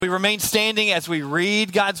We remain standing as we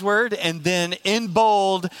read God's word, and then in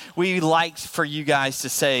bold, we like for you guys to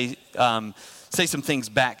say some things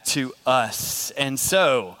back to us. And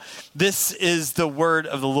so, this is the word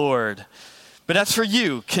of the Lord. But as for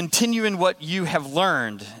you, continue in what you have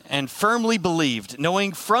learned and firmly believed,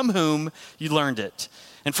 knowing from whom you learned it,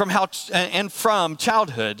 and from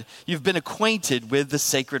childhood you've been acquainted with the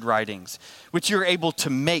sacred writings, which you're able to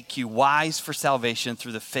make you wise for salvation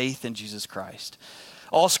through the faith in Jesus Christ.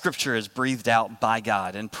 All scripture is breathed out by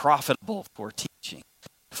God and profitable for teaching,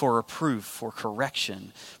 for reproof, for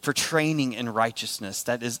correction, for training in righteousness.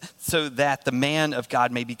 That is so that the man of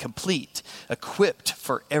God may be complete, equipped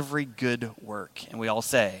for every good work. And we all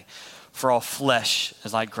say, for all flesh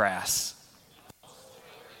is like grass.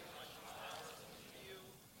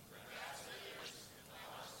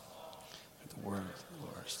 The word of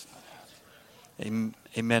the Lord.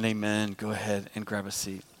 Amen, amen. Go ahead and grab a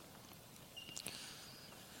seat.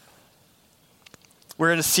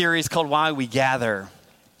 We're in a series called Why We Gather,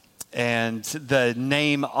 and the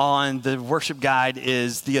name on the worship guide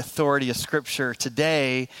is The Authority of Scripture.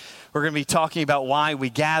 Today, we're going to be talking about why we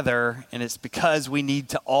gather, and it's because we need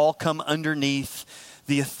to all come underneath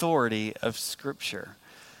the authority of Scripture.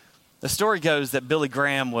 The story goes that Billy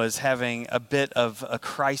Graham was having a bit of a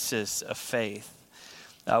crisis of faith.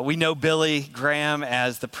 We know Billy Graham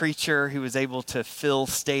as the preacher who was able to fill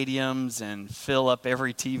stadiums and fill up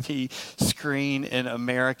every TV screen in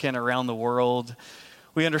America and around the world.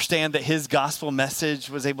 We understand that his gospel message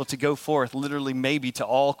was able to go forth literally maybe to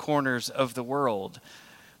all corners of the world.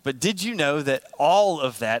 But did you know that all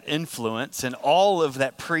of that influence and all of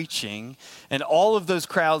that preaching and all of those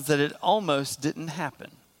crowds, that it almost didn't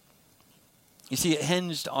happen? You see, it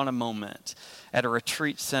hinged on a moment at a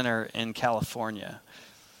retreat center in California.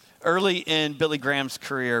 Early in Billy Graham's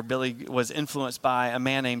career, Billy was influenced by a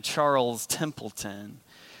man named Charles Templeton.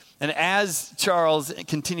 And as Charles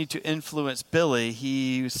continued to influence Billy,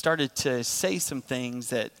 he started to say some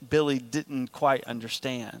things that Billy didn't quite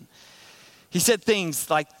understand. He said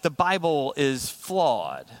things like the Bible is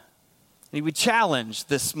flawed. And he would challenge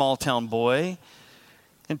this small town boy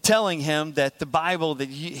and telling him that the Bible that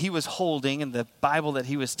he was holding and the Bible that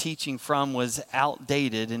he was teaching from was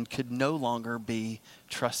outdated and could no longer be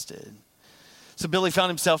trusted. So Billy found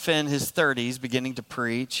himself in his 30s beginning to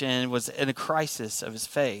preach and was in a crisis of his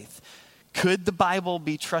faith. Could the Bible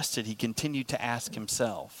be trusted? He continued to ask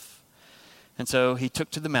himself. And so he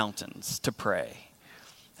took to the mountains to pray.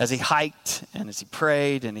 As he hiked and as he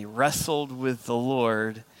prayed and he wrestled with the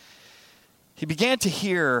Lord, he began to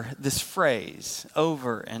hear this phrase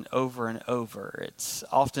over and over and over. It's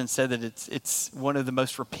often said that it's one of the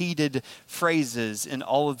most repeated phrases in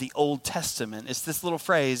all of the Old Testament. It's this little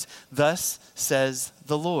phrase, thus says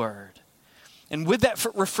the Lord. And with that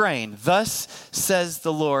refrain, thus says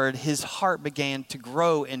the Lord, his heart began to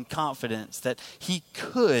grow in confidence that he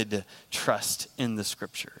could trust in the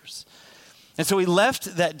Scriptures. And so he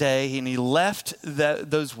left that day and he left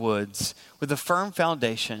those woods with a firm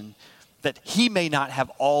foundation that he may not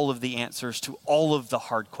have all of the answers to all of the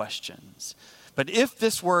hard questions. But if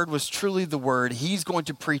this word was truly the word, he's going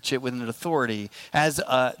to preach it with an authority as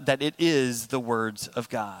that it is the words of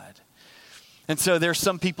God. And so there's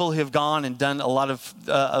some people who have gone and done a lot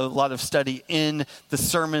of study in the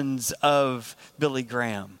sermons of Billy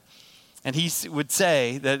Graham. And he would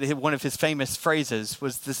say that one of his famous phrases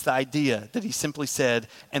was this idea that he simply said,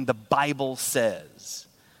 and the Bible says.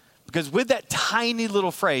 Because with that tiny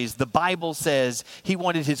little phrase, the Bible says, he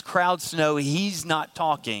wanted his crowds to know he's not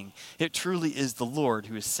talking. It truly is the Lord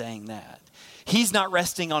who is saying that. He's not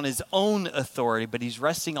resting on his own authority, but he's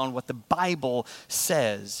resting on what the Bible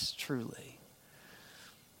says truly.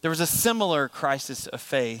 There was a similar crisis of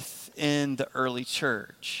faith in the early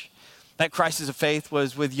church. That crisis of faith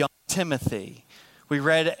was with young Timothy. We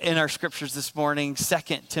read in our scriptures this morning, 2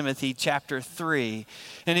 Timothy chapter 3,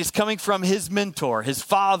 and it's coming from his mentor, his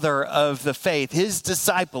father of the faith, his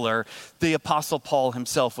discipler, the Apostle Paul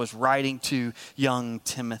himself was writing to young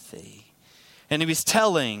Timothy. And he was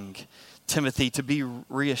telling Timothy to be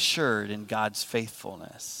reassured in God's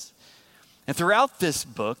faithfulness. And throughout this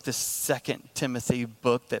book, this 2 Timothy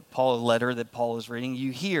book, letter that Paul is reading,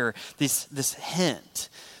 you hear this hint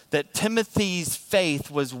that Timothy's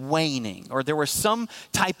faith was waning, or there was some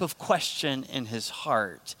type of question in his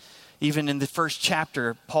heart. Even in the first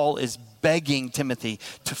chapter, Paul is begging Timothy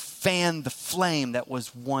to fan the flame that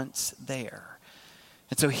was once there.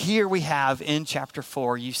 And so here we have in chapter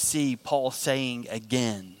 4, you see Paul saying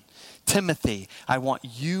again, Timothy, I want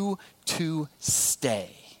you to stay.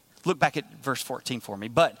 Look back at verse 14 for me.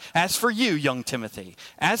 But as for you, young Timothy,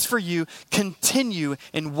 as for you, continue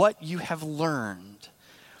in what you have learned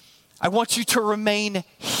I want you to remain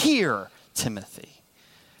here, Timothy.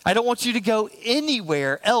 I don't want you to go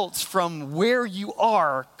anywhere else from where you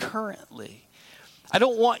are currently. I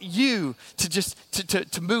don't want you to just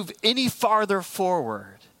to move any farther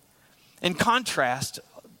forward. In contrast,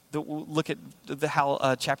 look at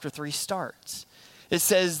how chapter 3 starts. It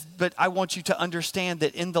says, but I want you to understand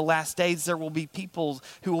that in the last days there will be people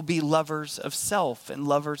who will be lovers of self and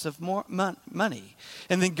lovers of more money.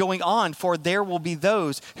 And then going on, for there will be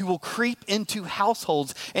those who will creep into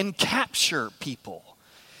households and capture people.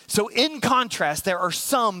 So in contrast, there are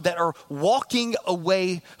some that are walking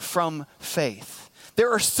away from faith.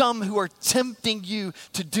 There are some who are tempting you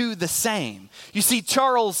to do the same. You see,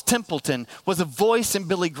 Charles Templeton was a voice in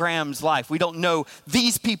Billy Graham's life. We don't know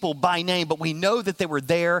these people by name, but we know that they were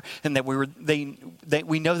there and that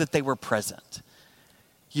we know that they were present.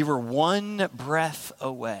 You were one breath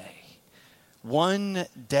away, one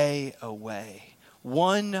day away,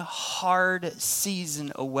 one hard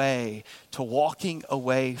season away to walking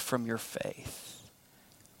away from your faith.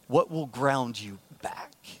 What will ground you back?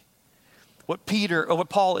 What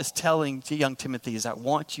Paul is telling to young Timothy is, I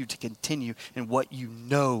want you to continue in what you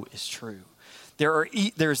know is true.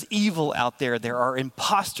 There's evil out there. There are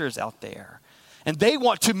imposters out there. And they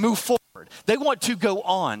want to move forward. They want to go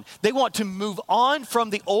on. They want to move on from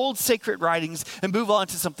the old sacred writings and move on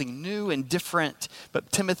to something new and different.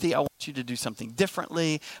 But Timothy, I want you to do something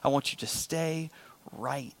differently. I want you to stay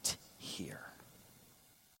right here.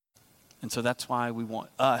 And so that's why we want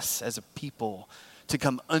us as a people to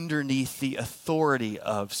come underneath the authority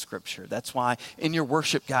of Scripture. That's why in your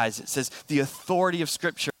worship guides it says the authority of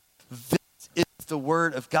Scripture. This is the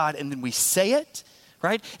Word of God. And then we say it,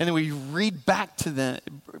 right? And then we read back to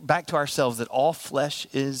ourselves that all flesh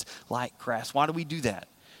is like grass. Why do we do that?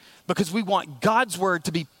 Because we want God's Word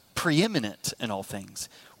to be preeminent in all things,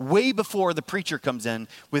 way before the preacher comes in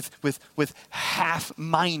with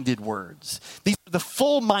half-minded words. These are the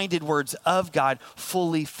full-minded words of God,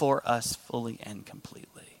 fully for us, fully and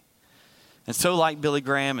completely. And so like Billy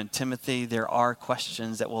Graham and Timothy, there are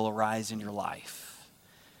questions that will arise in your life.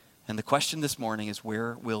 And the question this morning is,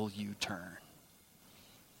 where will you turn?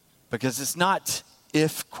 Because it's not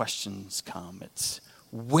if questions come, it's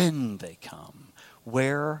when they come.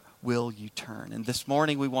 Where will you turn? And this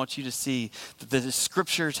morning we want you to see that the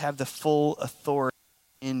Scriptures have the full authority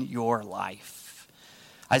in your life.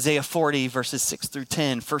 Isaiah 40 verses 6 through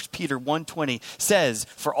 10, 1 Peter 1:20 says,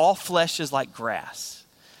 for all flesh is like grass,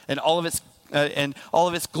 and all of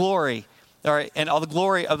its glory, and all the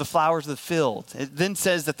glory of the flowers of the field. It then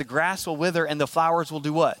says that the grass will wither and the flowers will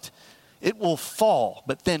do what? It will fall.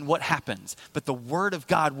 But then what happens? But the word of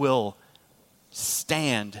God will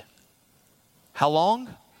stand. How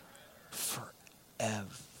long? Forever.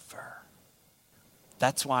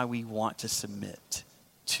 That's why we want to submit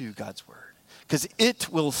to God's word. Because it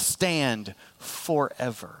will stand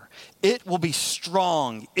forever. It will be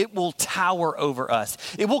strong. It will tower over us.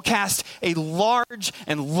 It will cast a large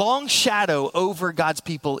and long shadow over God's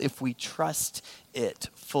people if we trust it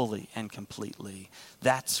fully and completely.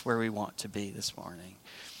 That's where we want to be this morning.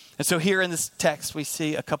 And so here in this text, we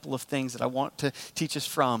see a couple of things that I want to teach us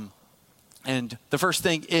from. And the first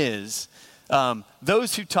thing is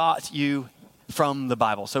those who taught you from the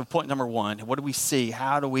Bible. So point number one, what do we see?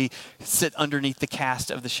 How do we sit underneath the cast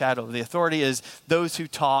of the shadow of the authority? Is those who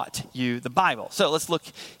taught you the Bible. So let's look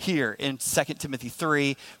here in 2 Timothy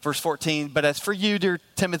 3, verse 14. But as for you, dear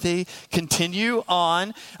Timothy, continue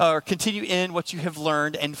in what you have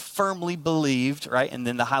learned and firmly believed, right? And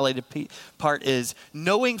then the highlighted part is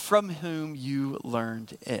knowing from whom you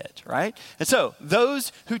learned it, right? And so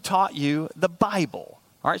those who taught you the Bible.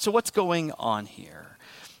 All right, so what's going on here?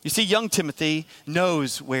 You see, young Timothy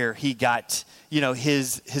knows where he got,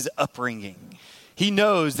 his upbringing. He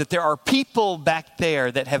knows that there are people back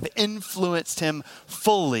there that have influenced him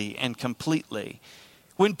fully and completely.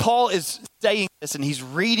 When Paul is saying this and he's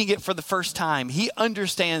reading it for the first time, he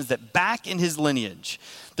understands that back in his lineage,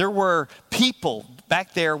 there were people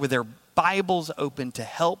back there with their Bibles open to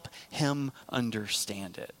help him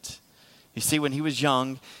understand it. You see, when he was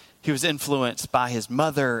young, he was influenced by his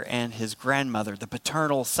mother and his grandmother. The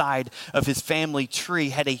paternal side of his family tree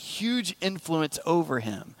had a huge influence over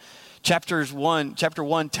him. Chapter 1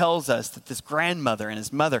 tells us that this grandmother and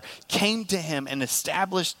his mother came to him and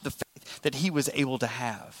established the faith that he was able to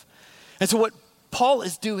have. And so what Paul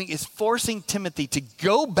is doing is forcing Timothy to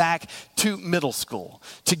go back to middle school,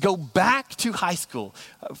 to go back to high school.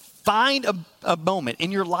 Find a moment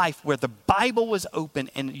in your life where the Bible was open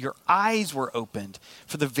and your eyes were opened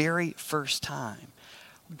for the very first time.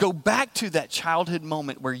 Go back to that childhood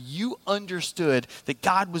moment where you understood that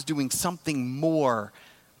God was doing something more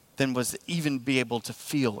than was even be able to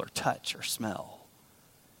feel or touch or smell.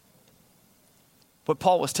 What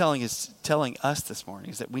Paul was telling us this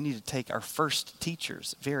morning is that we need to take our first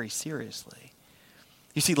teachers very seriously.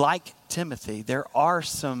 You see, like Timothy, there are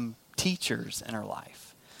some teachers in our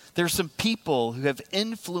life. There are some people who have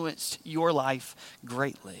influenced your life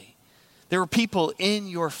greatly. There are people in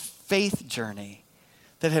your faith journey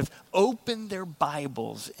that have opened their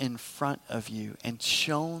Bibles in front of you and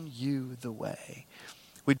shown you the way.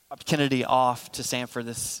 We dropped Kennedy off to Sanford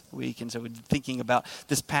this week, and so we're thinking about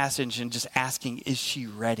this passage and just asking, is she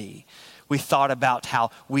ready? We thought about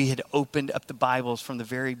how we had opened up the Bibles from the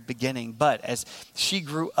very beginning, but as she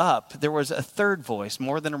grew up, there was a third voice,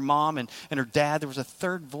 more than her mom and her dad. There was a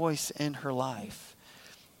third voice in her life,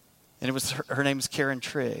 and it was her name is Karen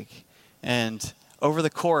Trigg. And over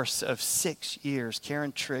the course of 6 years,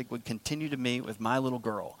 Karen Trigg would continue to meet with my little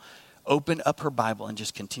girl, open up her Bible, and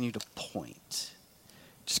just continue to point.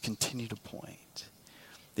 Just continue to point.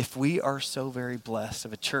 If we are so very blessed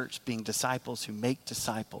of a church being disciples who make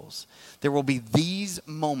disciples, there will be these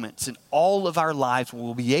moments in all of our lives where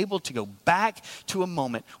we'll be able to go back to a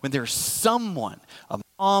moment when there's someone, a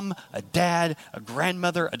mom, a dad, a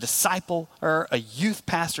grandmother, a disciple, or a youth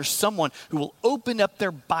pastor, someone who will open up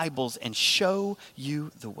their Bibles and show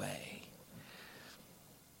you the way.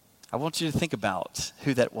 I want you to think about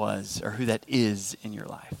who that was or who that is in your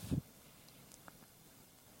life.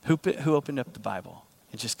 Who opened up the Bible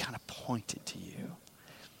and just kind of pointed to you?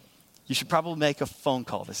 You should probably make a phone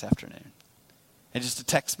call this afternoon. And just a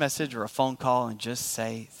text message or a phone call and just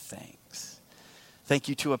say thanks. Thank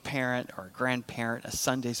you to a parent or a grandparent, a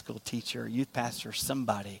Sunday school teacher, a youth pastor,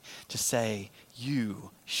 somebody to say, you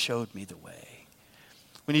showed me the way.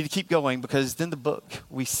 We need to keep going because then the book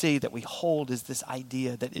we see that we hold is this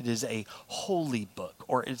idea that it is a holy book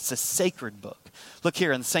or it's a sacred book. Look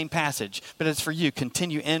here in the same passage, but it's for you.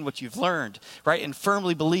 Continue in what you've learned, right? And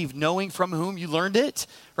firmly believe, knowing from whom you learned it,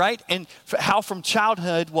 right? And how from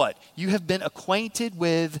childhood, what? You have been acquainted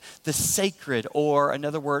with the sacred, or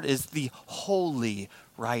another word is the holy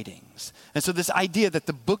writings. And so this idea that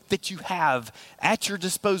the book that you have at your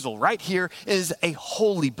disposal right here is a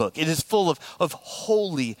holy book. It is full of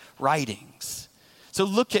holy writings. So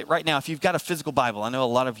look at right now, if you've got a physical Bible, I know a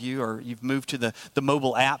lot of you you've moved to the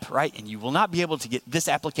mobile app, right? And you will not be able to get this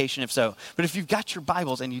application if so. But if you've got your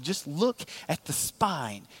Bibles and you just look at the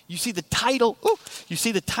spine, you see the title,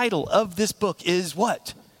 of this book is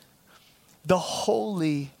what? The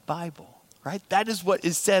Holy Bible. Right? That is what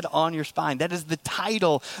is said on your spine. That is the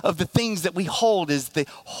title of the things that we hold is the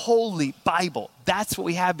Holy Bible. That's what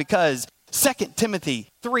we have because 2 Timothy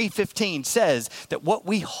 3:15 says that what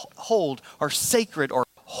we hold are sacred or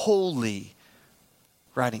holy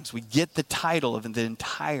writings. We get the title of the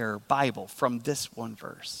entire Bible from this one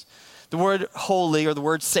verse. The word holy or the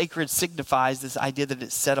word sacred signifies this idea that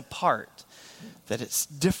it's set apart, that it's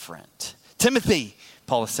different. Timothy,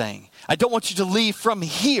 Paul is saying, I don't want you to leave from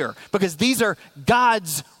here because these are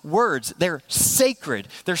God's words. They're sacred.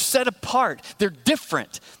 They're set apart. They're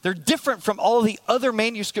different. They're different from all the other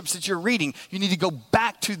manuscripts that you're reading. You need to go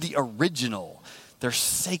back to the original. They're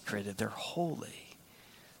sacred. They're holy.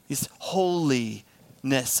 This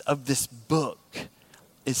holiness of this book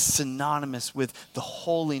is synonymous with the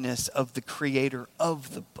holiness of the creator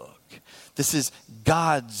of the book. This is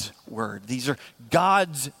God's word. These are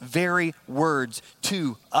God's very words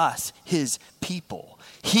to us, his people.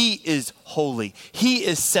 He is holy. He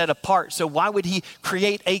is set apart. So why would he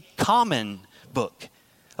create a common book?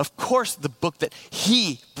 Of course, the book that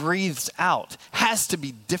he breathes out has to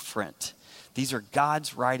be different. These are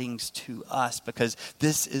God's writings to us because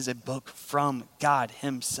this is a book from God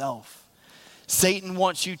himself. Satan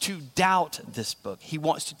wants you to doubt this book. He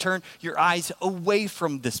wants to turn your eyes away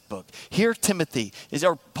from this book. Here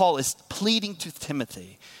Paul is pleading to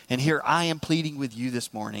Timothy, and here I am pleading with you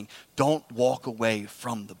this morning. Don't walk away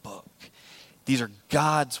from the book. These are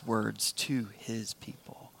God's words to his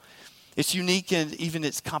people. It's unique in even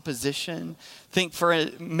its composition. Think for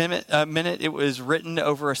a minute, it was written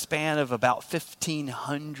over a span of about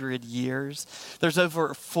 1,500 years. There's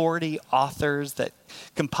over 40 authors that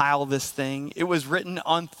compile this thing. It was written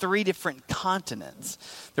on 3 different continents.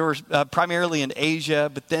 There were primarily in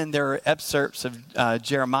Asia, but then there are excerpts of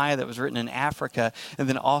Jeremiah that was written in Africa and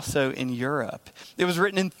then also in Europe. It was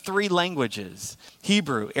written in 3 languages,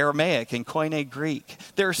 Hebrew, Aramaic, and Koine Greek.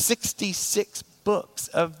 There are 66 books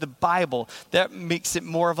of the Bible. That makes it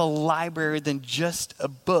more of a library than just a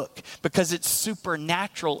book because it's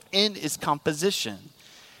supernatural in its composition.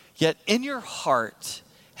 Yet in your heart,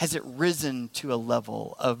 has it risen to a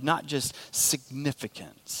level of not just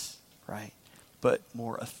significance, right, but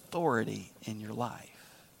more authority in your life?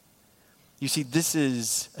 You see, this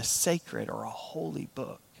is a sacred or a holy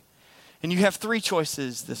book. And you have three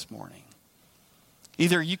choices this morning.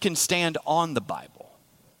 Either you can stand on the Bible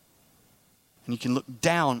and you can look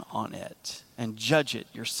down on it and judge it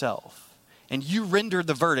yourself. And you render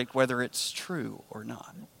the verdict whether it's true or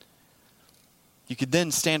not. You could then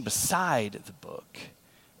stand beside the book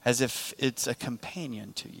as if it's a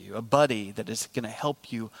companion to you, a buddy that is going to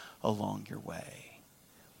help you along your way.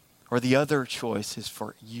 Or the other choice is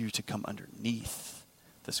for you to come underneath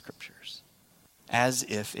the scriptures as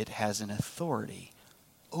if it has an authority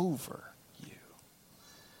over you.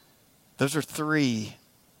 Those are three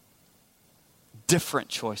different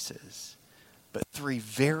choices, but three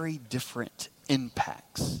very different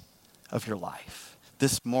impacts of your life.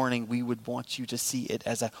 This morning, we would want you to see it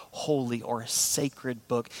as a holy or a sacred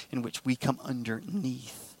book in which we come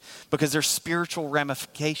underneath, because there's spiritual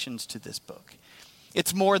ramifications to this book.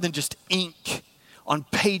 It's more than just ink on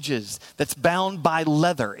pages that's bound by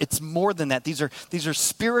leather. It's more than that. These are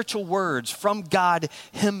spiritual words from God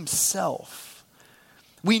himself.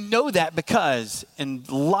 We know that because in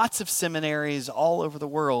lots of seminaries all over the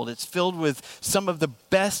world, it's filled with some of the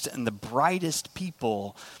best and the brightest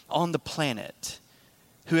people on the planet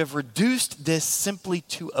who have reduced this simply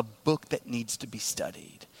to a book that needs to be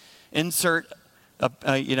studied. Insert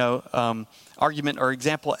argument or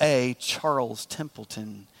example A, Charles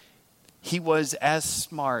Templeton. He was as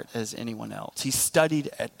smart as anyone else. He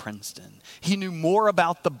studied at Princeton. He knew more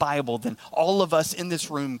about the Bible than all of us in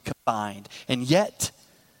this room combined. And yet,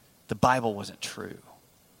 the Bible wasn't true.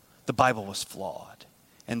 The Bible was flawed.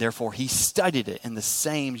 And therefore, he studied it in the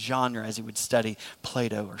same genre as he would study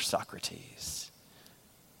Plato or Socrates.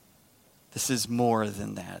 This is more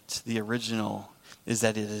than that. The original is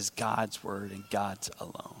that it is God's word and God's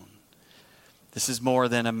alone. This is more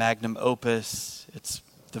than a magnum opus. It's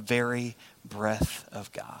the very breath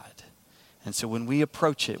of God. And so when we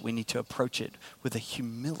approach it, we need to approach it with a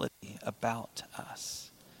humility about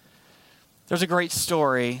us. There's a great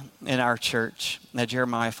story in our church that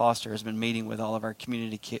Jeremiah Foster has been meeting with all of our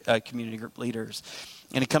community group leaders.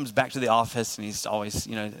 And he comes back to the office and he's always,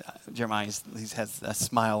 Jeremiah, he has a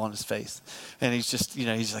smile on his face. And he's just,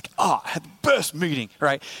 he's like, I had the best meeting,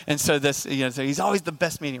 right? And so so he's always the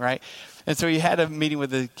best meeting, right? And so he had a meeting with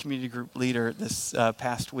the community group leader this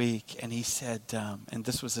past week. And he said, and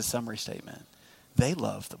this was a summary statement, they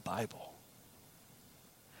love the Bible.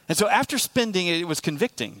 And so after spending it, it was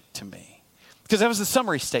convicting to me. Because that was the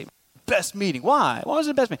summary statement. Best meeting. Why? Why was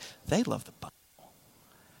it the best meeting? They love the Bible.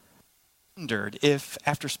 Wondered if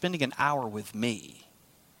after spending an hour with me,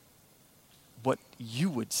 what you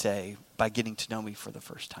would say by getting to know me for the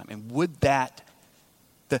first time. And would that,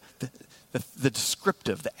 the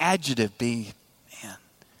descriptive, the adjective be, man,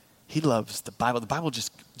 he loves the Bible. The Bible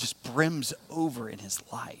just brims over in his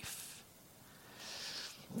life.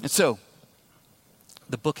 And so,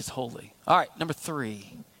 the book is holy. All right, number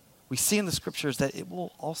 3. We see in the scriptures that it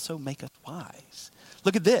will also make us wise.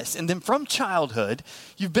 Look at this. And then from childhood,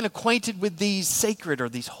 you've been acquainted with these sacred or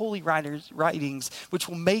these holy writings, which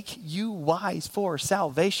will make you wise for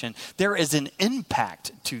salvation. There is an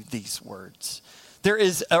impact to these words. There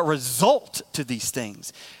is a result to these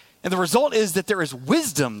things. And the result is that there is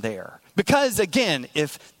wisdom there. Because again,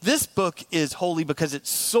 if this book is holy because its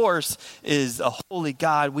source is a holy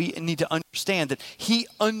God, we need to understand that he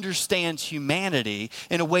understands humanity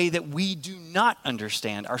in a way that we do not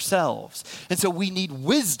understand ourselves. And so we need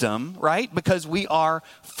wisdom, right? Because we are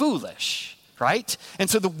foolish, right? And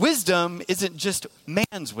so the wisdom isn't just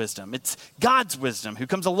man's wisdom. It's God's wisdom who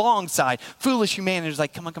comes alongside foolish humanity. Who's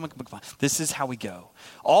like, come on. This is how we go.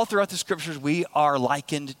 All throughout the scriptures, we are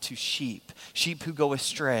likened to sheep who go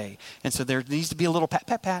astray. And so there needs to be a little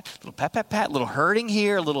pat, little hurting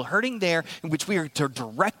here, a little hurting there, in which we are to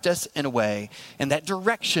direct us in a way. And that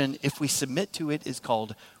direction, if we submit to it, is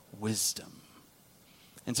called wisdom.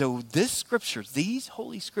 And so these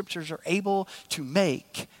holy scriptures are able to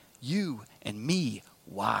make you and me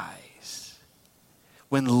wise.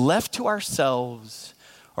 When left to ourselves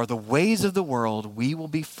or the ways of the world, we will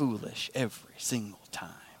be foolish every single time.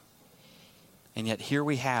 And yet here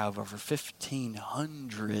we have over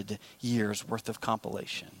 1,500 years worth of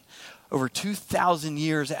compilation. Over 2,000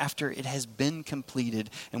 years after it has been completed,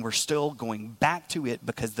 and we're still going back to it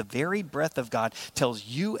because the very breath of God tells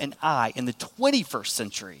you and I in the 21st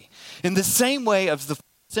century, in the same way of the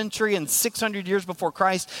century and 600 years before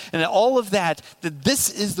Christ and all of that this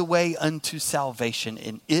is the way unto salvation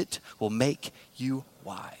and it will make you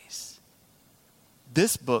wise.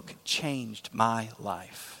 This book changed my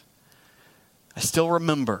life. I still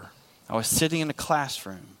remember I was sitting in a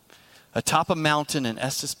classroom atop a mountain in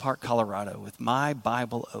Estes Park, Colorado, with my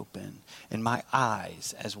Bible open and my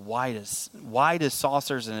eyes as wide as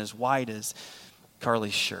saucers and as wide as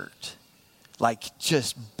Carly's shirt, like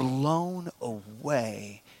just blown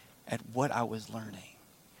away at what I was learning.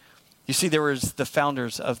 You see, there was the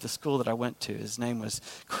founders of the school that I went to. His name was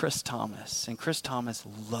Chris Thomas, and Chris Thomas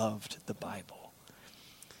loved the Bible.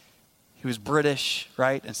 He was British,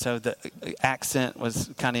 right? And so the accent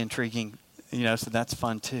was kind of intriguing, so that's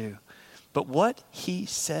fun too. But what he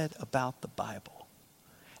said about the Bible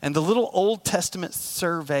and the little Old Testament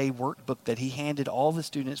survey workbook that he handed all the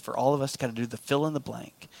students for all of us to kind of do the fill in the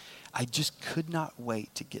blank, I just could not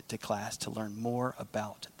wait to get to class to learn more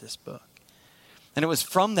about this book. And it was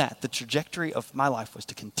from that, the trajectory of my life was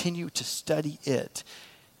to continue to study it,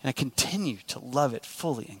 and I continue to love it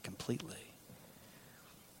fully and completely.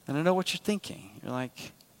 And I know what you're thinking. You're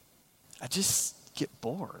like, I just get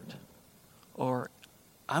bored, or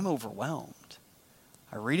I'm overwhelmed.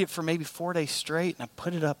 I read it for maybe 4 days straight, and I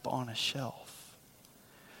put it up on a shelf.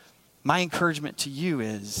 My encouragement to you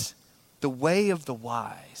is the way of the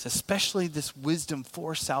wise, especially this wisdom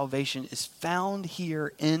for salvation, is found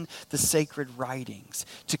here in the sacred writings.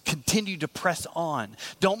 To continue to press on.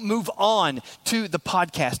 Don't move on to the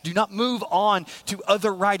podcast. Do not move on to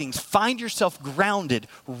other writings. Find yourself grounded,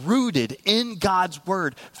 rooted in God's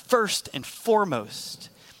word first and foremost.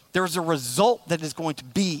 There is a result that is going to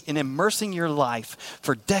be in immersing your life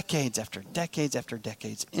for decades after decades after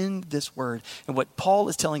decades in this word. And what Paul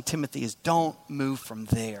is telling Timothy is don't move from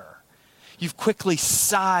there. You've quickly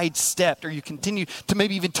sidestepped, or you continue to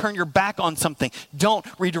maybe even turn your back on something. Don't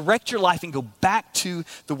redirect your life and go back to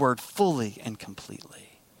the word fully and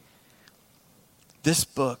completely. This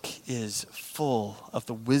book is full of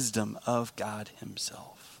the wisdom of God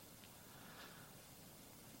himself.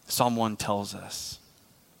 Psalm 1 tells us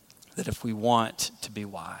that if we want to be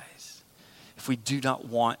wise, if we do not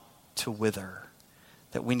want to wither,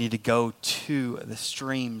 that we need to go to the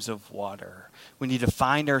streams of water. We need to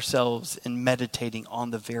find ourselves in meditating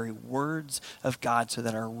on the very words of God so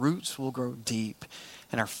that our roots will grow deep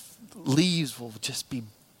and our leaves will just be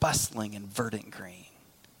bustling and verdant green.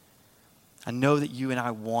 I know that you and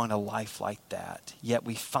I want a life like that, yet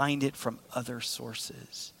we find it from other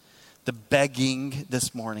sources. The begging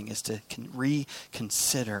this morning is to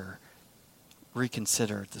reconsider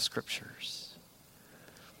the scriptures.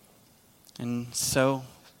 And so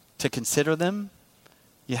to consider them,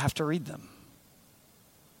 you have to read them,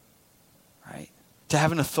 right? To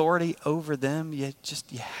have an authority over them, you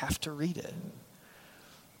have to read it.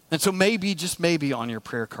 And so maybe, just maybe on your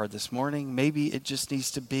prayer card this morning, maybe it just needs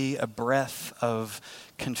to be a breath of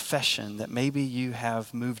confession that maybe you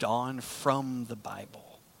have moved on from the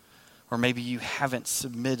Bible. Or maybe you haven't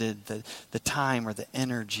submitted the time or the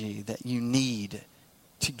energy that you need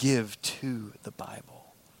to give to the Bible.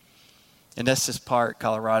 In Estes Park,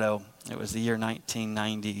 Colorado, it was the year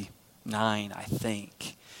 1999, I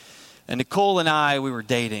think. And Nicole and I, we were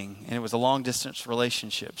dating, and it was a long-distance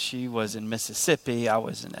relationship. She was in Mississippi. I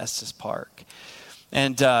was in Estes Park.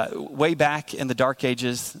 And way back in the dark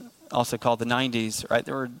ages, also called the 90s, right?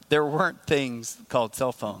 There weren't things called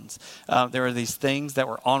cell phones. There were these things that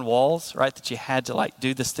were on walls, right? That you had to like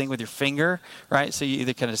do this thing with your finger, right? So you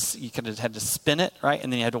either kind of had to spin it, right?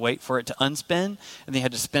 And then you had to wait for it to unspin, and then you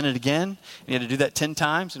had to spin it again. And you had to do that 10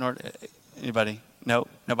 times in order. Anybody? No?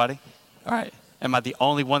 Nobody? All right. Am I the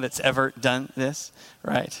only one that's ever done this?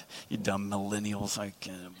 Right? You dumb millennials. I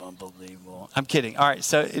can't unbelievable. I'm kidding. All right.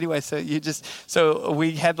 So anyway, so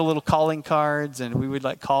we had the little calling cards, and we would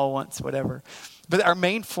like call once, whatever. But our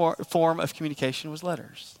main form of communication was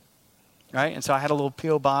letters. Right? And so I had a little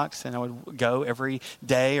P.O. box, and I would go every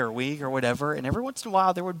day or week or whatever. And every once in a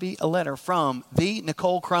while, there would be a letter from the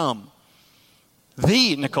Nicole Crum.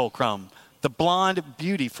 The Nicole Crum. The blonde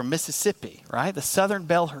beauty from Mississippi, right? The Southern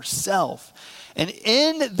Belle herself. And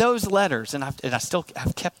in those letters, and I still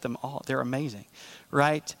have kept them all. They're amazing,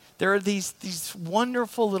 right? There are these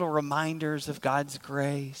wonderful little reminders of God's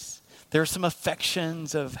grace. There are some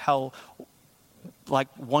affections of how like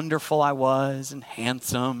wonderful I was and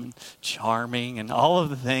handsome and charming and all of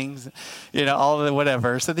the things, all of the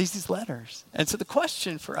whatever. So these letters. And so the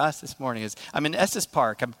question for us this morning is, I'm in Estes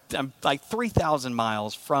Park. I'm like 3,000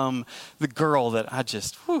 miles from the girl that I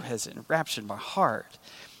just has enraptured my heart.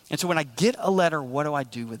 And so when I get a letter, what do I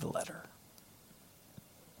do with the letter?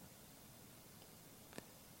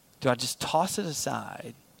 Do I just toss it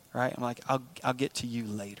aside, right? I'm like, I'll get to you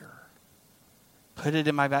later. Put it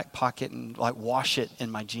in my back pocket and like wash it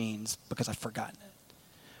in my jeans because I've forgotten it.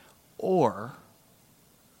 Or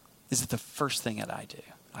is it the first thing that I do?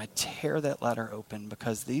 I tear that letter open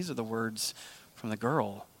because these are the words from the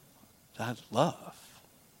girl I love.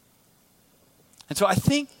 And so I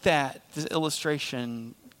think that this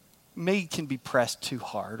illustration can be pressed too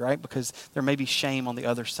hard, right? Because there may be shame on the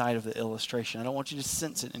other side of the illustration. I don't want you to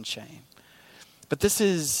sense it in shame. But this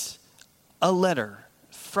is a letter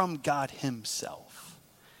from God himself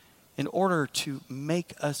in order to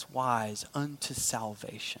make us wise unto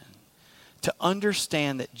salvation, to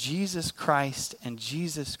understand that Jesus Christ and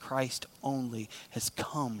Jesus Christ only has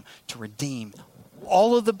come to redeem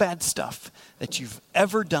all of the bad stuff that you've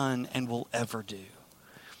ever done and will ever do.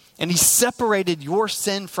 And he separated your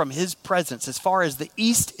sin from his presence as far as the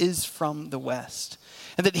east is from the west.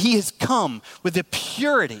 And that he has come with a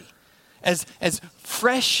purity as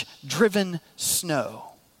fresh driven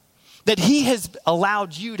snow. That he has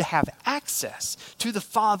allowed you to have access to the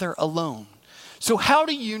Father alone. So how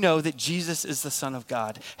do you know that Jesus is the Son of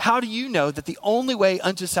God? How do you know that the only way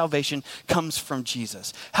unto salvation comes from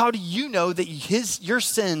Jesus? How do you know that your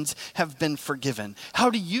sins have been forgiven? How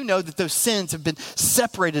do you know that those sins have been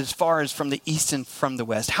separated as far as from the east and from the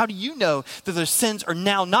west? How do you know that those sins are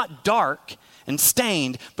now not dark and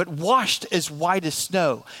stained, but washed as white as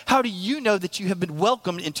snow? How do you know that you have been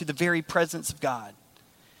welcomed into the very presence of God?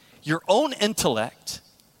 Your own intellect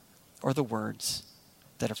or the words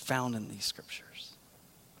that are found in these scriptures.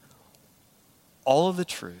 All of the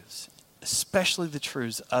truths, especially the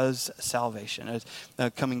truths of salvation,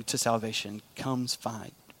 coming to salvation, comes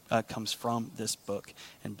from this book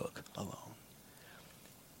and book alone.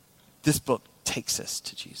 This book takes us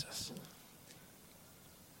to Jesus.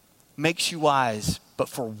 Makes you wise, but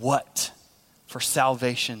for what? For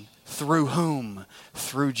salvation. Through whom?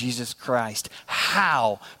 Through Jesus Christ.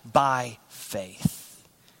 How? By faith.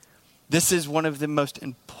 This is one of the most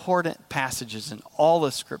important passages in all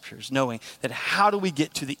the scriptures, knowing that how do we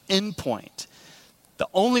get to the end point? The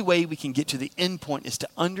only way we can get to the end point is to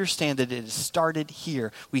understand that it is started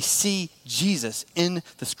here. We see Jesus in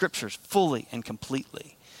the scriptures fully and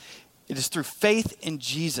completely. It is through faith in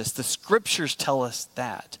Jesus. The scriptures tell us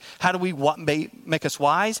that. How do we make us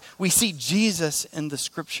wise? We see Jesus in the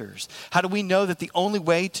scriptures. How do we know that the only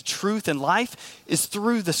way to truth and life is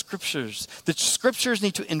through the scriptures? The scriptures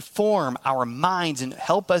need to inform our minds and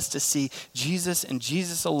help us to see Jesus and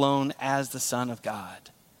Jesus alone as the Son of God.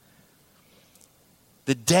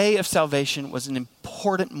 The day of salvation was an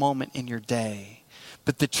important moment in your day.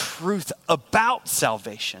 But the truth about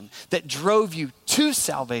salvation that drove you to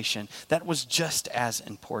salvation, that was just as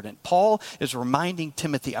important. Paul is reminding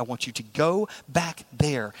Timothy, I want you to go back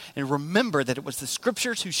there and remember that it was the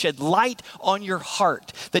scriptures who shed light on your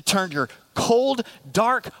heart that turned your cold,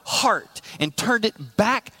 dark heart and turned it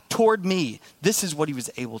back toward me. This is what he was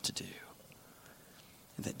able to do.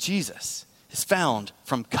 And that Jesus is found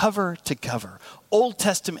from cover to cover. Old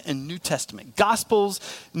Testament and New Testament. Gospels,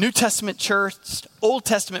 New Testament church, Old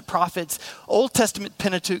Testament prophets, Old Testament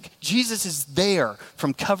Pentateuch. Jesus is there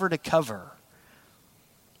from cover to cover.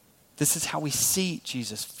 This is how we see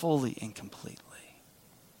Jesus fully and completely.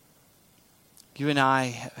 You and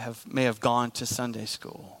I may have gone to Sunday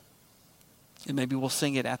school. And maybe we'll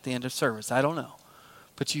sing it at the end of service. I don't know.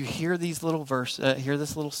 But you hear these little hear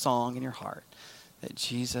this little song in your heart that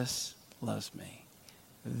Jesus loves me.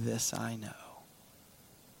 This I know.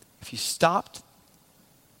 If you stopped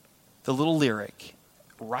the little lyric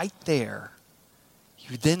right there,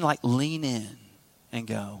 you then lean in and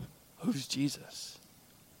go, who's Jesus?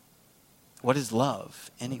 What is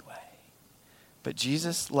love anyway? But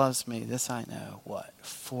Jesus loves me, this I know. What?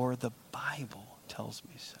 For the Bible tells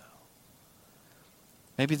me so.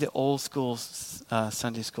 Maybe the old school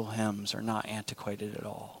Sunday school hymns are not antiquated at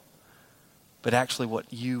all. But actually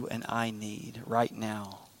what you and I need right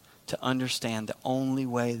now to understand the only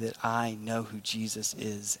way that I know who Jesus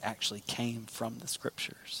is actually came from the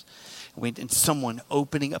scriptures. And someone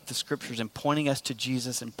opening up the scriptures and pointing us to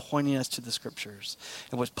Jesus and pointing us to the scriptures.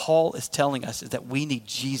 And what Paul is telling us is that we need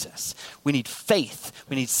Jesus. We need faith.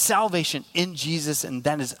 We need salvation in Jesus, and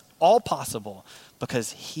that is all possible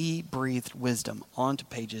because he breathed wisdom onto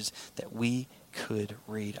pages that we could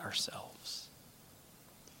read ourselves.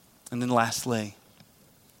 And then lastly,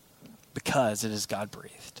 because it is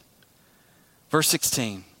God-breathed. Verse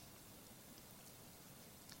 16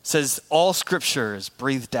 says, all scripture is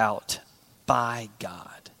breathed out by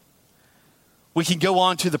God. We can go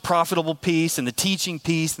on to the profitable piece and the teaching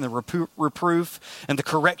piece and the reproof and the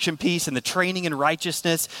correction piece and the training in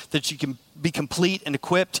righteousness that you can be complete and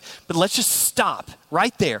equipped. But let's just stop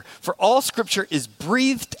right there. For all scripture is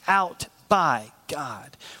breathed out by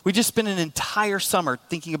God. We just spent an entire summer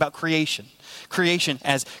thinking about creation. Creation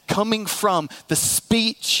as coming from the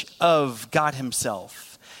speech of God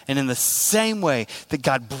himself. And in the same way that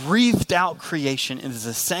God breathed out creation, it is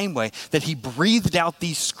the same way that he breathed out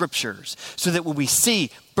these scriptures so that when we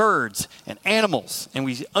see birds and animals and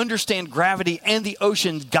we understand gravity and the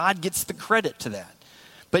oceans, God gets the credit to that.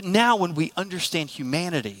 But now when we understand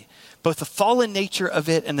humanity, both the fallen nature of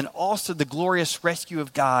it and then also the glorious rescue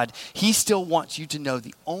of God, he still wants you to know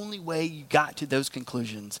the only way you got to those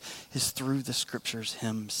conclusions is through the scriptures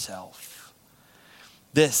himself.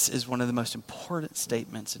 This is one of the most important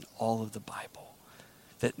statements in all of the Bible,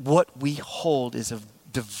 that what we hold is of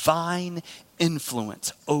divine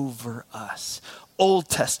influence over us. Old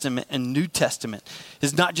Testament and New Testament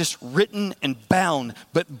is not just written and bound,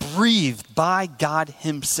 but breathed by God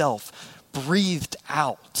himself, breathed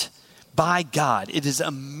out by God. It is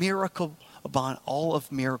a miracle upon all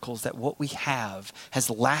of miracles that what we have has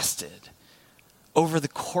lasted over the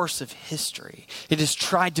course of history. It has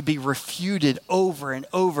tried to be refuted over and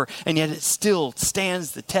over, and yet it still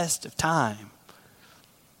stands the test of time.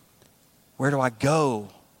 Where do I go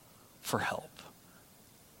for help?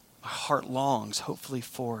 My heart longs, hopefully,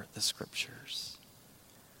 for the scriptures.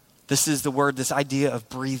 This is the word, this idea of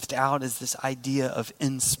breathed out is this idea of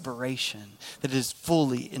inspiration that is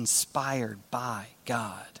fully inspired by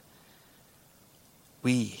God.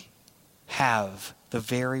 We have the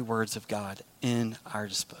very words of God in our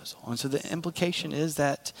disposal. And so the implication is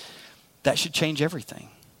that should change everything.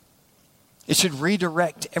 It should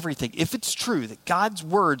redirect everything. If it's true that God's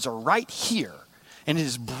words are right here and it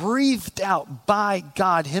is breathed out by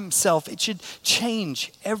God himself, it should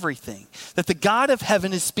change everything. That the God of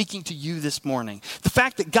heaven is speaking to you this morning. The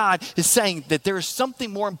fact that God is saying that there is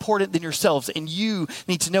something more important than yourselves and you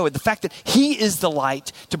need to know it. The fact that he is the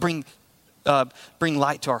light to bring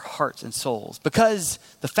light to our hearts and souls. Because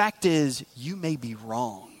the fact is, you may be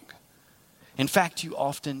wrong. In fact, you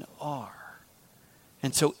often are.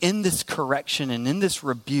 And so in this correction and in this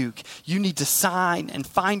rebuke, you need to sign and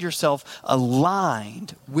find yourself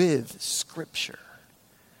aligned with Scripture.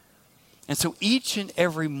 And so each and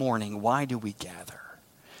every morning, why do we gather?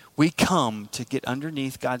 We come to get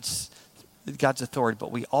underneath God's authority,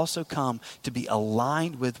 but we also come to be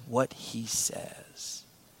aligned with what he says.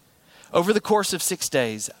 Over the course of 6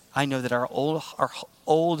 days, I know that our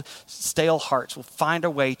old stale hearts will find a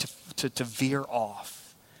way to veer off.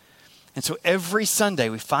 And so every Sunday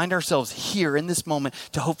we find ourselves here in this moment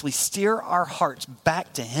to hopefully steer our hearts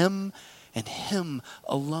back to him and him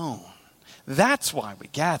alone. That's why we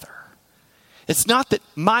gather. It's not that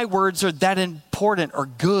my words are that important or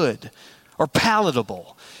good or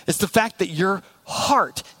palatable. It's the fact that your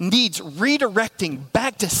heart needs redirecting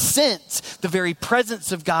back to sense the very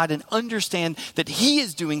presence of God and understand that he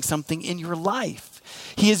is doing something in your life.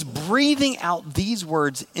 He is breathing out these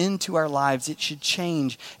words into our lives. It should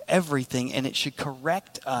change everything, and it should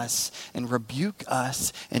correct us and rebuke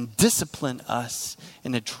us and discipline us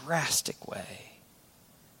in a drastic way.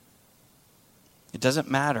 It doesn't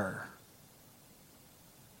matter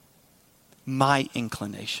my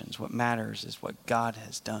inclinations. What matters is what God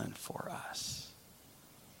has done for us.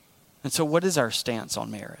 And so what is our stance on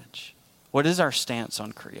marriage? What is our stance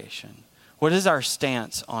on creation? What is our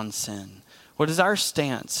stance on sin? What is our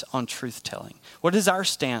stance on truth-telling? What is our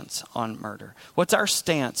stance on murder? What's our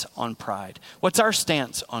stance on pride? What's our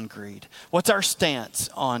stance on greed? What's our stance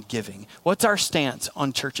on giving? What's our stance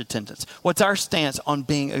on church attendance? What's our stance on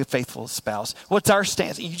being a faithful spouse? What's our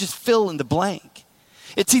stance? You just fill in the blank.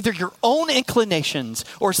 It's either your own inclinations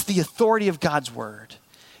or it's the authority of God's word.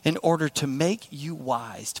 In order to make you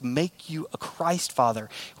wise, to make you a Christ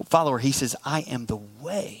follower, he says, I am the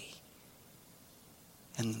way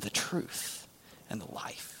and the truth and the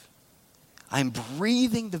life. I'm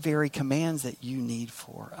breathing the very commands that you need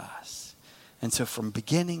for us. And so from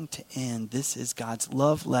beginning to end, this is God's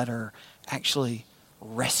love letter, actually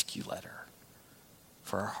rescue letter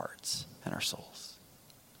for our hearts and our souls.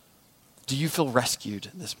 Do you feel rescued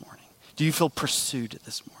this morning? Do you feel pursued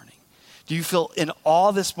this morning? Do you feel in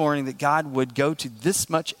awe this morning that God would go to this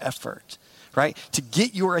much effort, right, to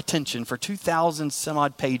get your attention for 2,000 some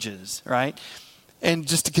odd pages, right, and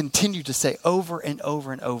just to continue to say over and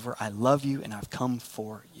over and over, I love you and I've come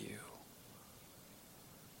for you.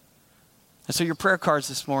 And so your prayer cards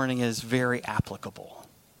this morning is very applicable.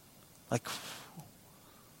 Like,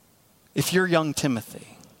 if you're young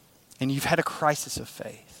Timothy and you've had a crisis of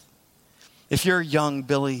faith, if you're young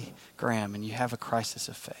Billy Graham and you have a crisis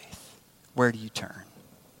of faith, where do you turn?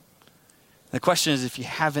 The question is, if you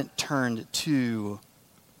haven't turned to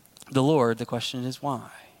the Lord, the question is why?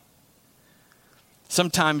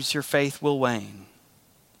 Sometimes your faith will wane.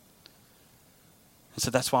 And so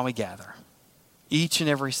that's why we gather each and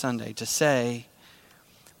every Sunday to say,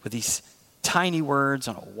 with these tiny words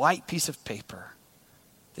on a white piece of paper,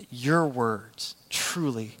 that your words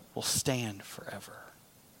truly will stand forever.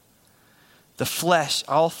 The flesh,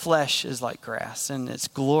 all flesh is like grass, and its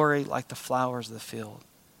glory like the flowers of the field.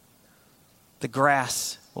 The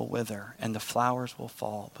grass will wither and the flowers will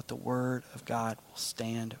fall, but the word of God will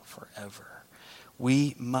stand forever.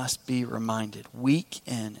 We must be reminded week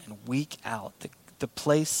in and week out the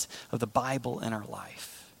place of the Bible in our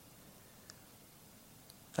life.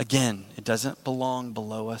 Again, it doesn't belong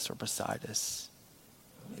below us or beside us.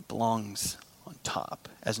 It belongs on top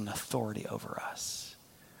as an authority over us.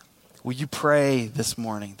 Will you pray this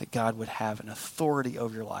morning that God would have an authority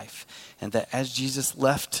over your life, and that as Jesus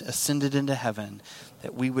ascended into heaven,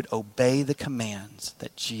 that we would obey the commands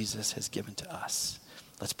that Jesus has given to us?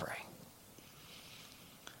 Let's pray.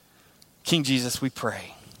 King Jesus, we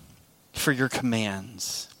pray for your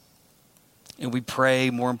commands, and we pray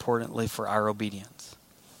more importantly for our obedience.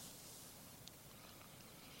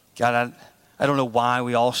 God, I don't know why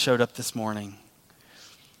we all showed up this morning,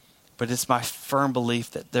 but it's my firm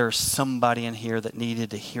belief that there's somebody in here that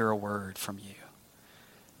needed to hear a word from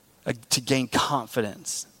you, to gain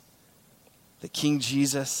confidence that King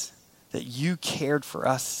Jesus, that you cared for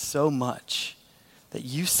us so much, that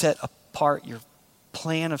you set apart your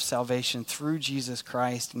plan of salvation through Jesus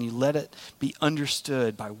Christ, and you let it be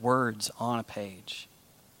understood by words on a page.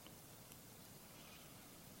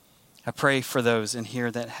 I pray for those in here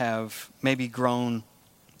that have maybe grown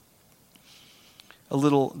a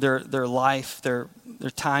little, their life, their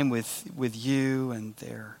time with you, and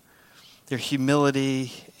their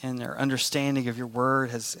humility and their understanding of your word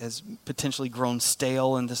has potentially grown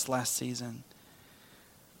stale in this last season.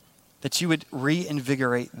 That you would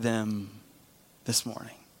reinvigorate them this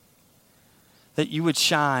morning. That you would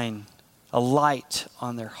shine a light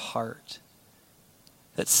on their heart.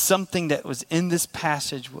 That something that was in this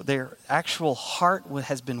passage, their actual heart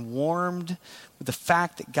has been warmed with the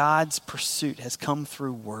fact that God's pursuit has come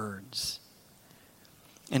through words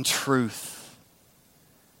and truth.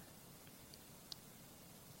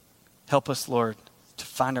 Help us, Lord, to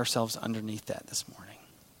find ourselves underneath that this morning.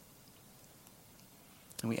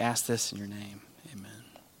 And we ask this in your name. Amen.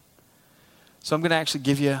 So I'm going to actually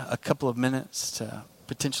give you a couple of minutes to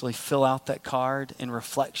potentially fill out that card in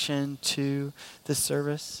reflection to this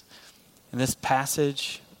service and this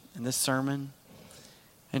passage and this sermon.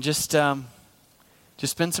 And just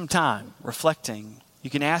spend some time reflecting. You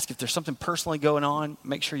can ask if there's something personally going on,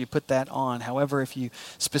 make sure you put that on. However, if you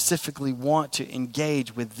specifically want to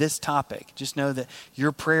engage with this topic, just know that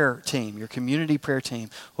your prayer team, your community prayer team,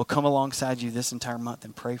 will come alongside you this entire month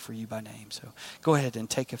and pray for you by name. So go ahead and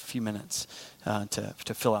take a few minutes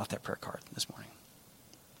to fill out that prayer card this morning.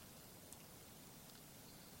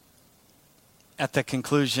 At the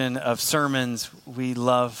conclusion of sermons, we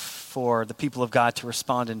love for the people of God to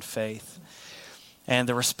respond in faith. And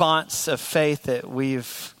the response of faith that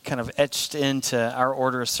we've kind of etched into our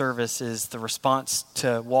order of service is the response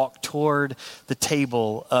to walk toward the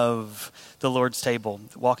table of the Lord's table,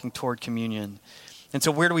 walking toward communion. And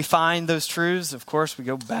so where do we find those truths? Of course, we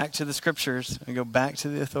go back to the scriptures. We go back to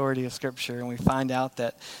the authority of scripture, and we find out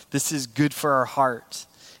that this is good for our heart.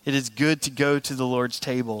 It is good to go to the Lord's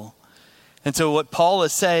table. And so what Paul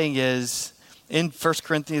is saying is, in 1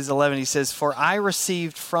 Corinthians 11, he says, "For I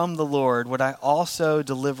received from the Lord what I also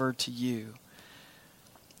delivered to you,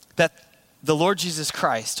 that the Lord Jesus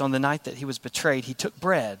Christ, on the night that he was betrayed, he took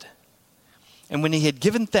bread. And when he had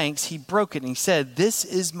given thanks, he broke it and he said, 'This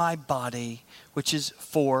is my body, which is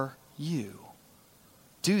for you.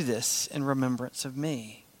 Do this in remembrance of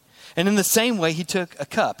me.' And in the same way, he took a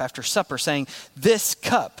cup after supper, saying, 'This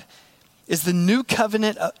cup is the new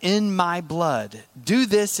covenant in my blood. Do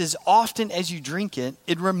this as often as you drink it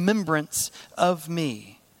in remembrance of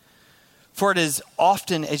me. For it is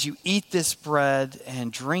often as you eat this bread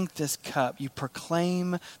and drink this cup, you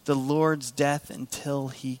proclaim the Lord's death until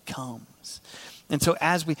he comes.'" And so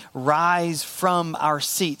as we rise from our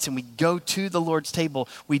seats and we go to the Lord's table,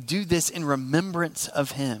 we do this in remembrance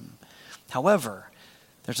of him. However,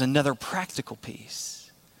 there's another practical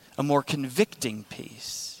piece, a more convicting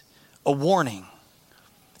piece. A warning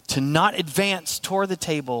to not advance toward the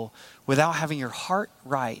table without having your heart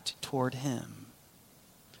right toward him.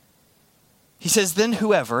 He says, "Then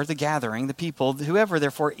whoever," the gathering, the people, "whoever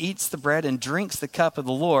therefore eats the bread and drinks the cup of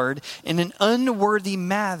the Lord in an unworthy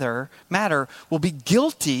matter will be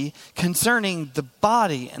guilty concerning the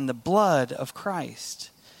body and the blood of Christ."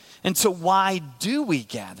 And so why do we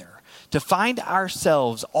gather? To find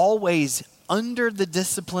ourselves always under the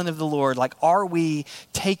discipline of the Lord. Like, are we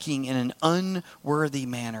taking in an unworthy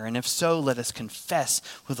manner? And if so, let us confess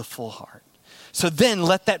with a full heart. So then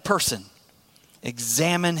let that person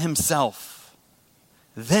examine himself.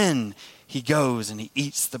 Then he goes and he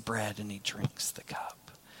eats the bread and he drinks the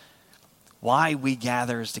cup. Why we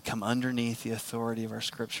gather is to come underneath the authority of our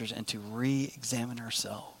scriptures and to re-examine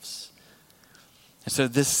ourselves. And so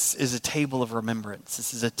this is a table of remembrance.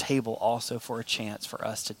 This is a table also for a chance for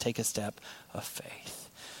us to take a step of faith.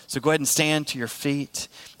 So go ahead and stand to your feet.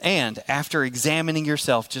 And after examining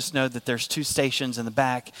yourself, just know that there's 2 stations in the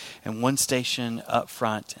back and 1 station up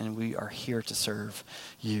front. And we are here to serve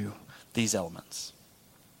you these elements.